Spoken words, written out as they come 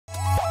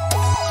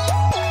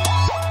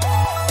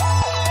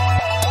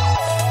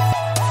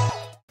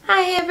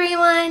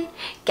Everyone,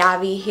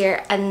 Gabby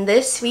here, and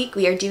this week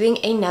we are doing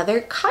another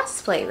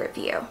cosplay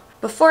review.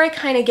 Before I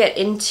kind of get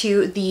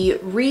into the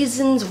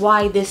reasons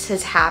why this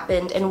has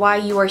happened and why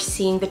you are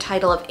seeing the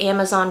title of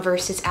Amazon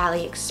versus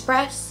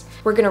AliExpress,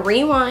 we're gonna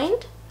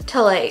rewind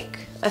to like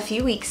a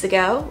few weeks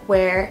ago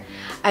where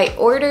I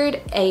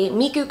ordered a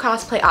Miku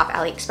cosplay off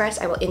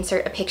AliExpress. I will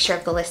insert a picture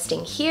of the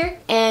listing here.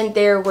 And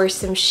there were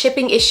some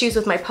shipping issues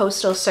with my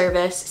postal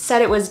service,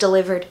 said it was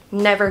delivered,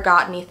 never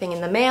got anything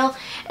in the mail.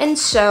 And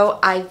so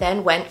I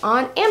then went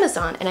on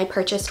Amazon and I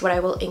purchased what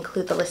I will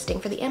include the listing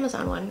for the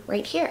Amazon one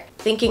right here.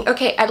 Thinking,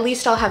 okay, at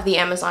least I'll have the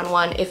Amazon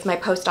one if my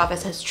post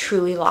office has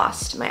truly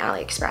lost my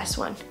AliExpress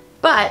one.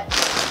 But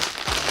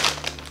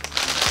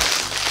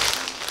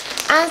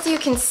as you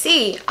can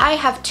see, I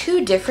have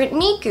two different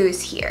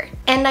Mikus here,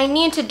 and I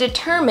need to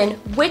determine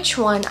which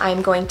one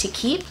I'm going to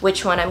keep,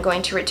 which one I'm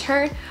going to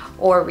return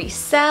or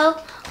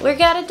resell. We're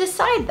gonna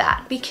decide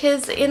that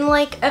because in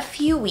like a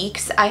few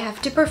weeks, I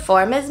have to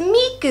perform as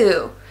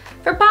Miku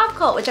for Pop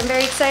Cult, which I'm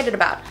very excited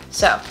about.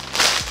 So,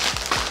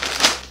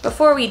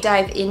 before we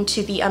dive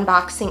into the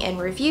unboxing and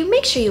review,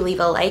 make sure you leave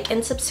a like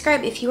and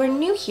subscribe if you are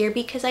new here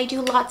because I do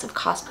lots of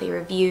cosplay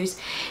reviews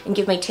and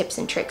give my tips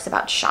and tricks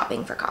about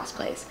shopping for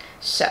cosplays.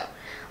 So,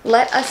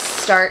 let us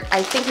start.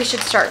 I think we should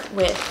start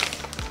with,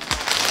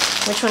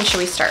 which one should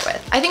we start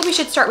with? I think we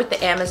should start with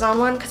the Amazon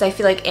one because I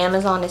feel like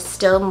Amazon is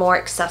still more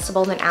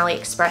accessible than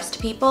AliExpress to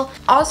people.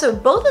 Also,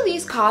 both of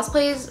these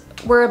cosplays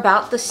were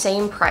about the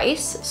same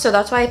price, so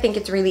that's why I think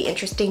it's really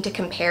interesting to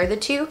compare the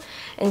two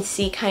and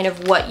see kind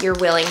of what you're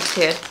willing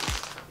to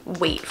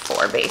wait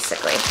for,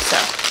 basically. So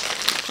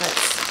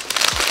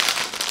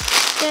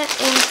let's get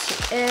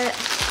into it.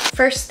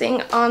 First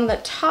thing on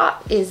the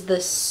top is the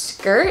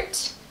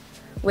skirt,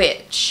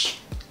 which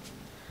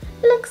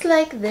looks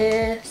like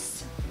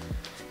this.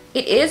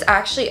 It is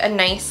actually a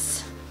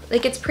nice,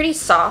 like it's pretty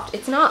soft.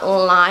 It's not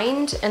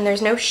lined and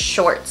there's no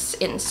shorts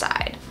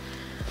inside.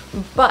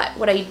 But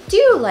what I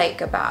do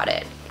like about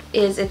it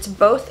is it's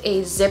both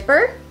a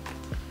zipper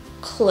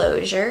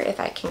closure, if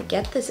I can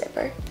get the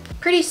zipper,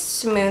 pretty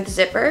smooth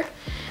zipper,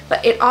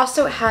 but it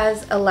also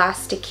has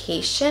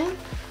elastication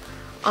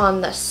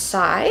on the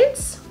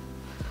sides,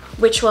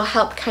 which will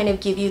help kind of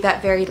give you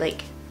that very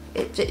like,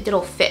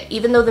 it'll fit.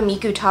 Even though the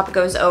Miku top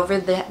goes over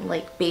the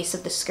like base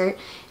of the skirt,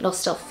 it'll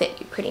still fit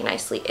you pretty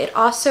nicely. It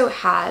also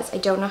has, I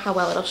don't know how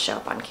well it'll show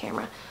up on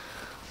camera,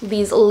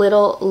 these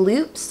little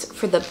loops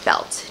for the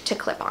belt to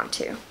clip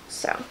onto.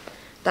 So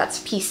that's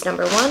piece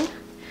number one.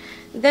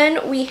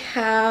 Then we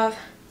have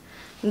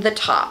the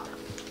top.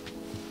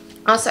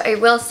 Also, I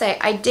will say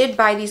I did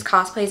buy these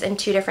cosplays in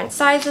two different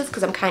sizes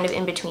because I'm kind of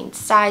in between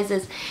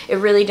sizes. It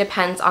really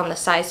depends on the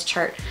size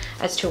chart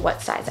as to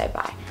what size I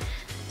buy.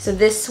 So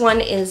this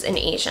one is an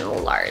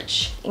Asian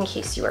large, in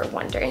case you were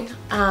wondering.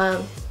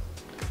 I'm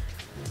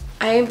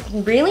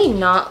really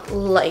not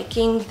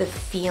liking the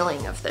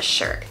feeling of the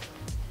shirt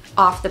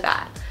off the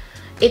bat.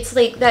 It's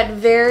like that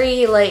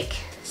very like,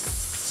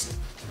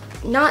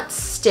 not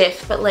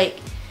stiff, but like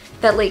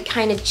that like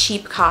kind of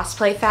cheap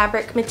cosplay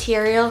fabric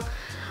material.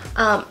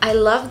 I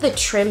love the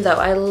trim though.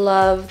 I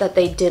love that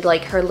they did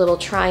like her little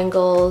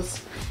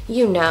triangles,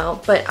 you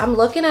know, but I'm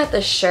looking at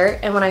the shirt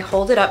and when I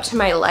hold it up to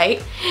my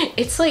light,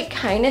 it's like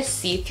kind of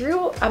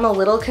see-through. I'm a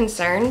little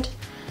concerned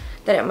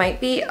that it might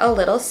be a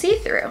little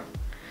see-through.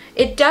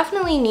 It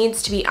definitely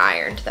needs to be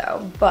ironed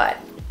though, but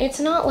it's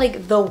not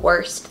like the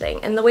worst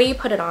thing. And the way you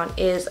put it on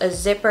is a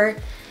zipper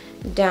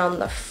down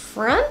the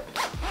front,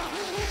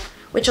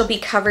 which will be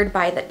covered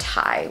by the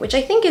tie, which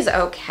I think is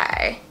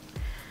okay.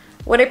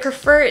 Would I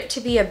prefer it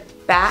to be a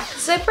back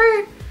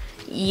zipper?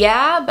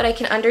 Yeah, but I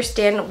can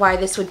understand why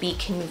this would be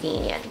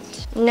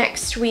convenient.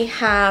 Next we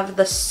have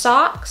the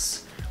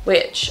socks,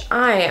 which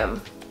I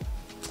am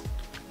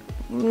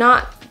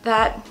not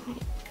that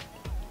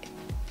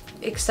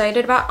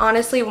excited about.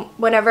 Honestly,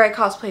 whenever I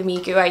cosplay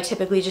Miku, I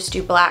typically just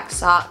do black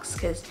socks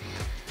because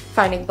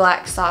finding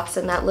black socks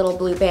in that little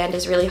blue band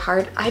is really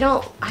hard. I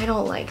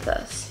don't like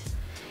this.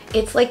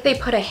 It's like they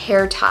put a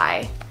hair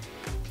tie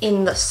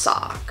in the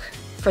sock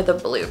for the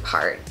blue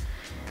part.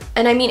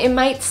 And I mean, it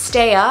might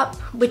stay up,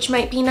 which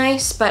might be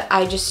nice, but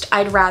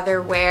I'd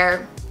rather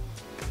wear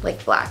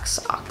like black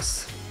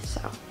socks.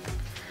 So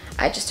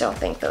I just don't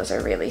think those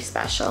are really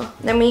special.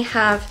 Then we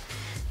have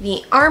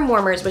the arm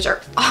warmers, which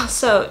are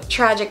also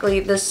tragically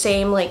the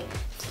same like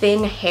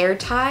thin hair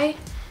tie,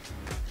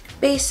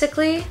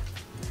 basically.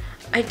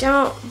 I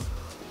don't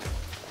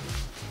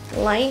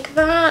like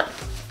that.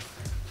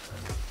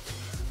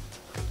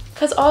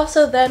 Because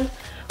also then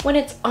when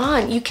it's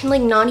on, you can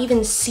like not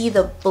even see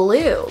the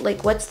blue.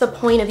 Like what's the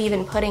point of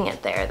even putting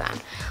it there then?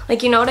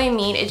 Like, you know what I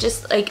mean? It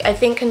just like, I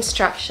think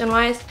construction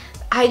wise,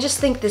 I just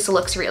think this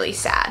looks really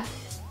sad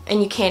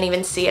and you can't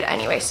even see it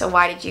anyway. So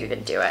why did you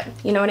even do it?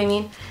 You know what I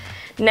mean?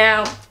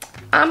 Now,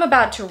 I'm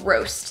about to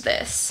roast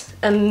this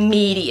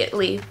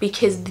immediately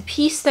because the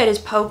piece that is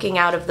poking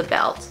out of the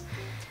belt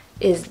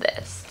is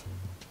this.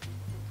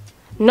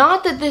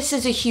 Not that this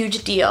is a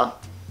huge deal,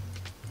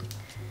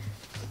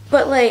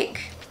 but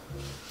like,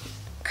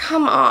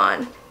 come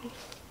on.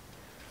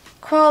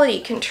 quality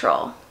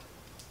control.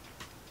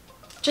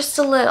 Just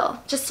a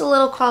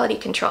little quality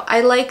control. I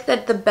like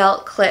that the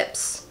belt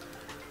clips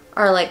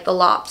are like the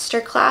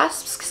lobster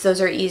clasps because those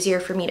are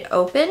easier for me to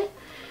open.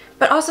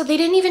 But also they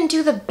didn't even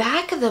do the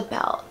back of the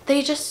belt.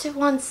 They just did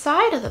one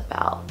side of the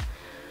belt.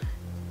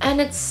 And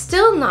it's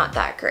still not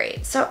that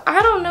great. So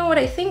I don't know what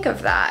I think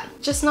of that.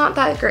 Just not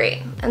that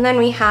great. And then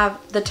we have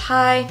the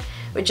tie,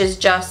 which is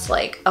just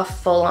like a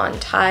full-on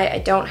tie. I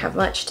don't have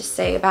much to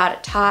say about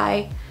a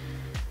tie.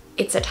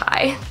 It's a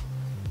tie.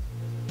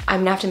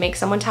 I'm gonna have to make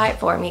someone tie it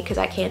for me because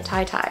I can't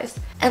tie ties.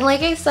 And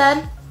like I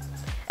said,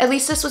 at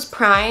least this was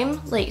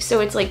Prime, like, so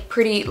it's like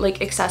pretty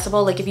like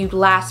accessible. Like if you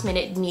last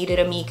minute needed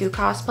a Miku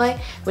cosplay,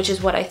 which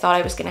is what I thought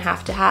I was gonna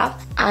have to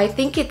have, I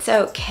think it's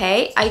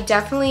okay. I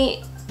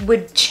definitely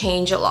would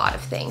change a lot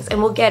of things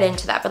and we'll get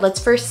into that, but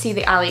let's first see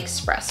the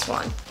AliExpress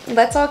one.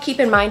 Let's all keep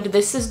in mind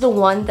this is the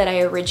one that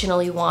I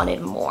originally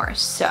wanted more,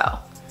 so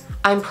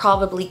I'm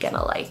probably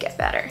gonna like it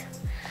better.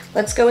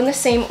 Let's go in the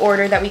same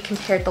order that we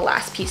compared the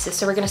last pieces.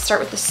 So we're gonna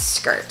start with the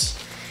skirt.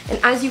 And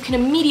as you can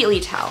immediately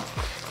tell,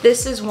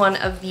 this is one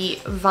of the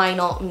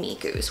vinyl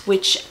Mikus,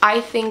 which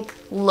I think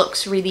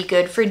looks really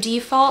good for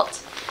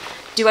default.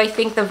 Do I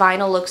think the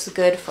vinyl looks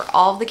good for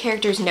all of the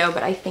characters? No,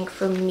 but I think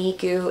for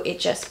Miku, it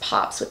just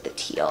pops with the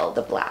teal,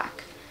 the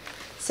black.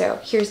 So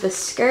here's the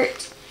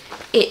skirt.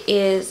 It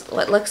is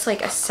what looks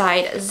like a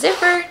side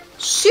zipper.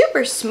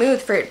 Super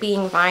smooth for it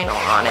being vinyl,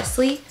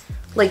 honestly.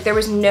 Like there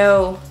was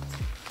no,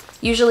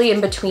 usually in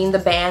between the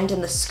band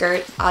and the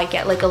skirt, I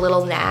get like a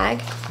little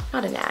nag.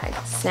 Not a nag,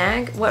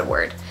 snag, what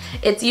word?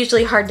 It's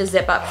usually hard to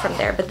zip up from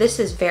there, but this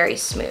is very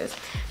smooth,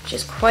 which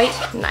is quite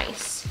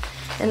nice.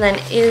 And then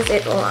is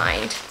it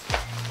lined?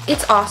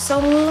 It's also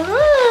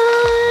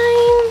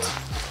lined,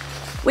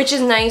 which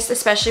is nice,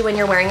 especially when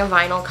you're wearing a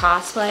vinyl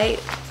cosplay.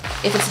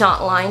 If it's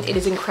not lined, it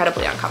is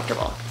incredibly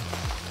uncomfortable.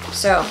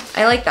 So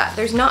I like that.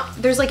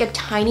 There's like a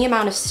tiny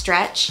amount of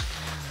stretch.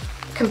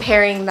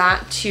 Comparing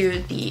that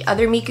to the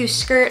other Miku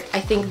skirt, I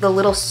think the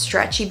little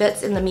stretchy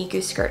bits in the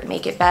Miku skirt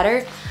make it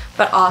better,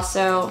 but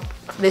also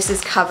this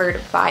is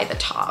covered by the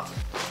top.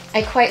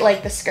 I quite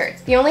like the skirt.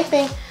 The only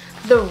thing,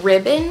 the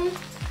ribbon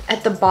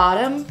at the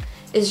bottom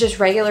is just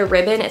regular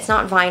ribbon. It's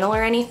not vinyl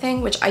or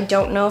anything, which I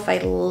don't know if I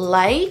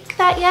like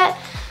that yet.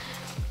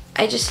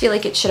 I just feel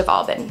like it should have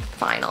all been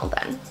vinyl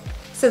then.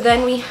 So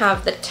then we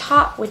have the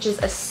top, which is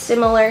a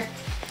similar,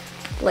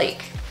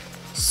 like,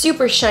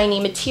 super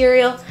shiny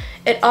material.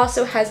 It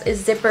also has a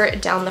zipper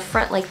down the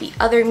front like the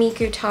other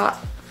Miku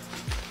top.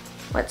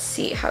 Let's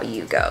see how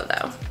you go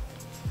though.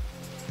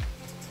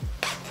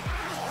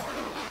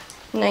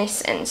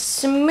 Nice and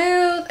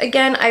smooth.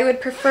 Again, I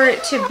would prefer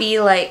it to be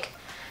like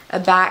a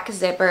back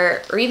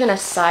zipper or even a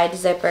side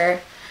zipper,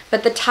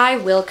 but the tie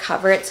will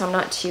cover it, so I'm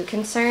not too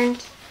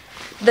concerned.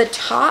 The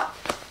top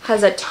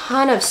has a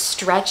ton of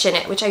stretch in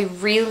it, which I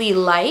really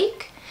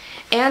like,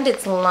 and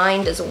it's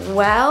lined as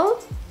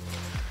well.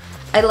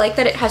 I like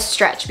that it has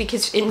stretch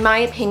because in my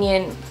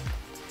opinion,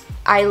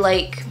 I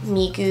like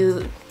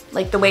Miku,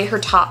 like the way her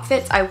top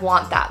fits, I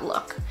want that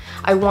look.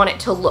 I want it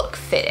to look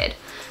fitted.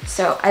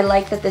 So I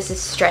like that this is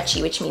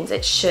stretchy, which means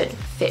it should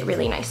fit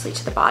really nicely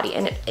to the body,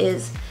 and it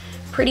is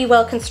pretty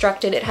well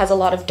constructed. It has a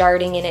lot of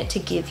darting in it to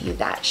give you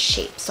that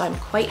shape, so I'm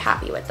quite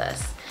happy with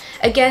this.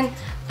 Again,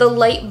 the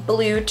light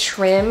blue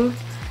trim,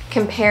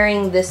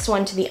 comparing this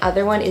one to the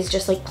other one, is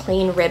just like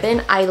plain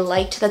ribbon. I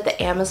liked that the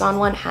Amazon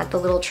one had the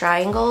little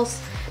triangles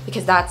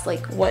because that's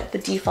like what the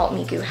default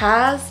Miku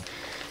has.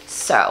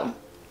 So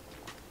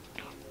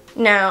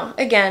now,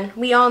 again,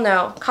 we all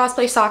know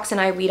cosplay socks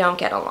and we don't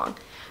get along.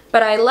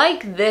 But I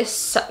like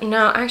this.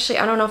 No, actually,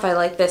 I don't know if I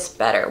like this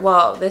better.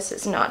 Whoa, this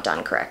is not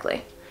done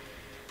correctly.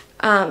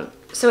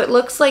 So it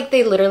looks like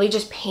they literally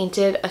just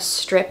painted a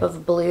strip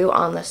of blue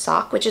on the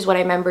sock, which is what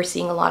I remember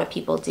seeing a lot of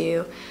people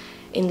do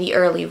in the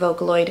early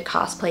Vocaloid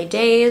cosplay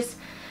days.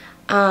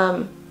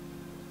 I'm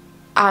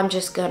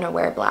just gonna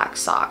wear black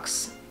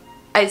socks.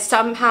 I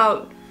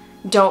somehow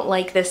don't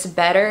like this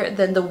better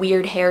than the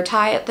weird hair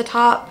tie at the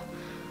top.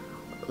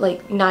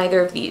 Like,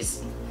 neither of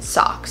these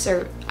socks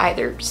are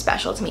either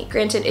special to me.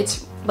 Granted,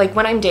 it's like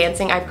when I'm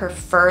dancing, I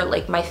prefer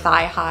like my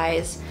thigh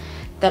highs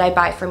that I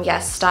buy from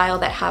Yes Style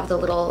that have the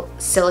little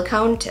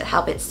silicone to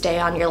help it stay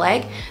on your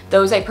leg.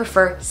 Those I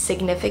prefer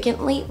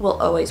significantly,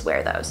 will always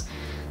wear those.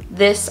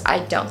 This I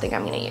don't think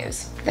I'm gonna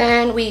use.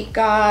 Then we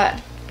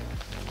got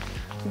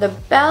the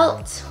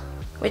belt,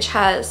 which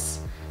has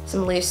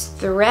some loose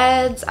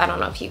threads. I don't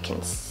know if you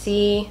can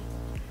see.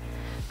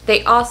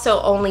 They also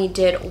only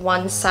did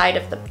one side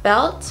of the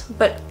belt,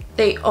 but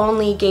they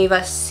only gave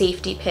us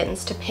safety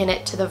pins to pin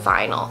it to the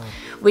vinyl,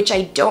 which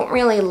I don't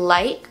really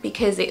like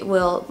because it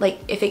will, like,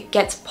 if it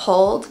gets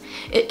pulled,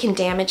 it can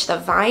damage the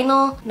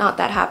vinyl. Not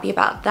that happy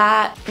about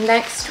that.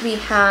 Next we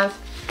have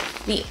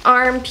the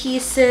arm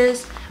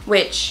pieces,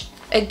 which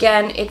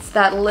again, it's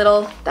that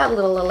little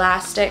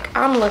elastic.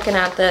 I'm looking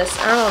at this.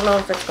 I don't know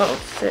if it's gonna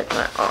fit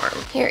my arm.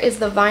 Here is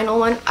the vinyl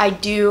one. I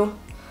do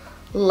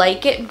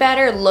like it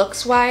better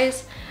looks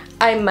wise.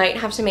 I might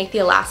have to make the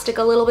elastic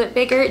a little bit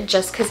bigger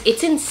just because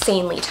it's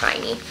insanely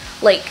tiny.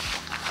 Like,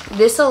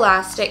 This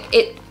elastic,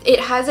 it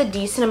has a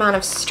decent amount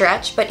of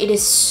stretch, but it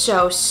is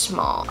so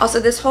small. Also,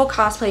 this whole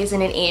cosplay is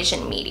in an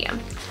Asian medium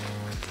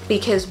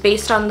because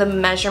based on the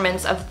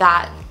measurements of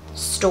that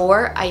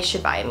store, I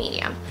should buy a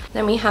medium.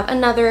 Then we have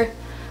another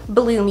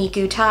blue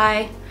Miku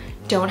tie.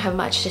 Don't have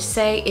much to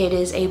say, it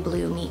is a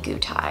blue Miku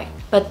tie.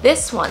 But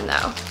this one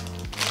though,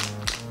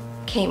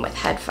 came with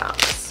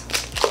headphones.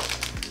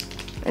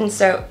 And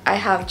so I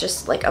have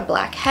just like a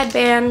black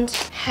headband,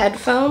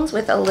 headphones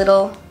with a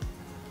little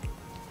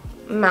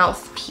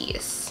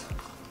mouthpiece,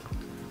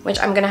 which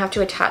I'm gonna have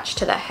to attach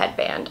to the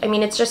headband. I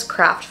mean, it's just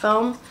craft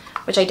foam,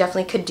 which I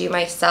definitely could do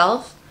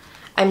myself.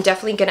 I'm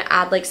definitely gonna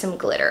add like some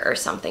glitter or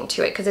something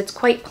to it because it's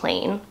quite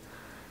plain.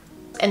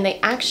 And they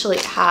actually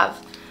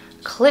have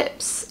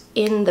clips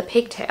in the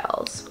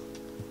pigtails,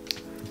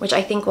 which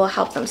I think will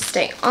help them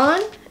stay on.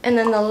 And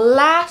then the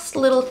last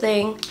little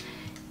thing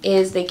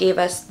is they gave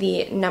us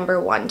the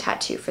 #1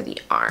 tattoo for the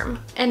arm.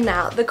 And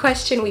now the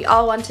question we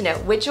all want to know,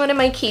 which one am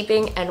I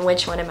keeping and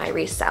which one am I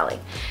reselling?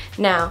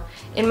 Now,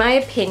 in my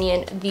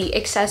opinion, the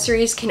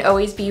accessories can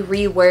always be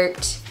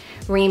reworked,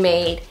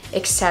 remade,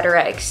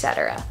 etc.,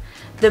 etc.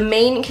 The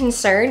main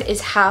concern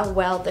is how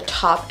well the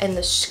top and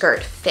the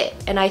skirt fit.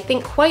 And I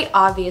think quite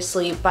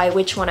obviously by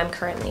which one I'm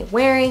currently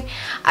wearing,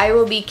 I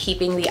will be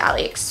keeping the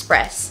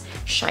AliExpress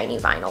shiny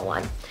vinyl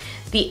one.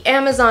 The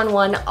Amazon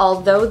one,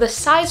 although the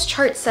size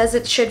chart says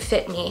it should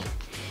fit me,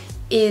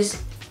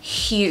 is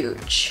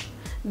huge.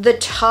 The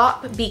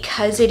top,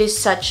 because it is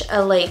such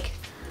a like,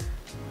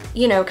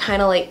 you know,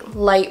 kind of like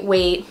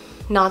lightweight,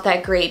 not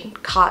that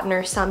great cotton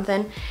or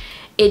something,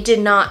 it did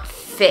not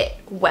fit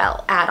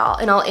well at all.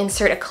 And I'll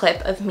insert a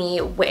clip of me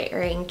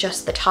wearing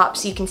just the top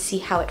so you can see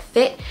how it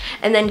fit,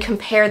 and then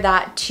compare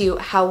that to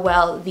how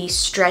well the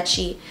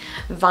stretchy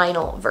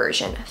vinyl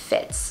version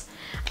fits.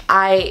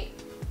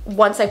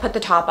 Once I put the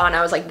top on,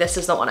 I was like, this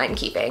is the one I'm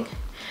keeping.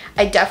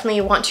 I definitely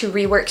want to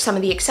rework some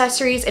of the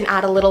accessories and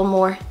add a little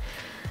more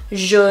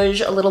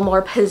zhuzh, a little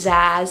more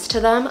pizzazz to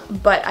them,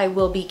 but I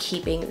will be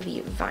keeping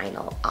the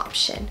vinyl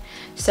option.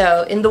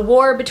 So in the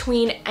war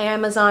between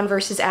Amazon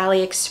versus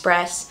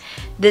AliExpress,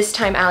 this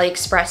time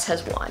AliExpress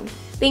has won.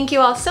 Thank you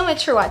all so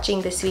much for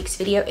watching this week's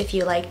video. If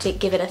you liked it,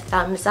 give it a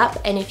thumbs up.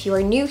 And if you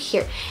are new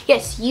here,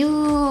 yes,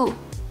 you,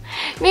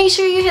 make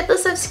sure you hit the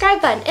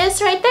subscribe button.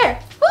 It's right there.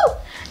 Woo!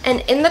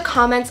 And in the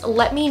comments,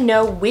 let me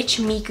know which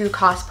Miku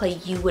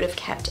cosplay you would have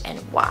kept and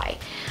why.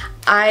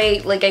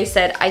 Like I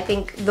said, I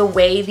think the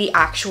way the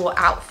actual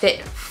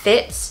outfit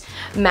fits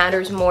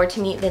matters more to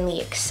me than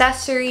the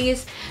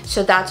accessories,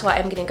 so that's why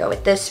I'm gonna go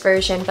with this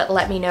version, but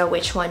let me know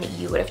which one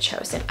you would have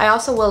chosen. I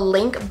also will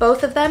link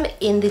both of them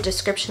in the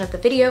description of the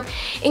video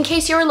in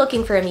case you're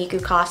looking for a Miku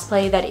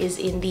cosplay that is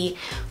in the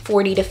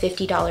 $40 to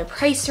 $50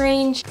 price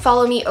range.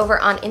 Follow me over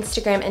on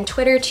Instagram and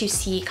Twitter to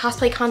see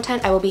cosplay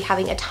content. I will be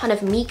having a ton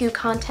of Miku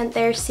content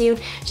there soon,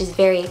 which is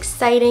very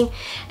exciting,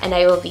 and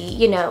I will be,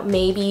 you know,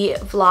 maybe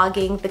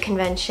vlogging the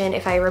convention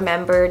if I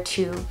remember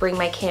to bring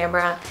my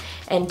camera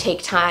and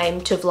take time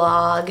to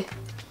vlog.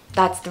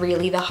 That's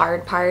really the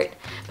hard part,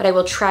 but I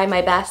will try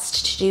my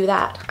best to do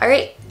that. All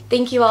right,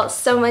 thank you all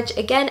so much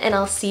again, and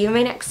I'll see you in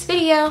my next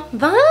video.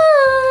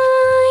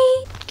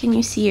 Bye! Can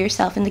you see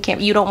yourself in the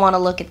camera? You don't want to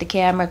look at the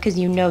camera because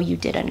you know you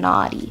did a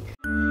naughty.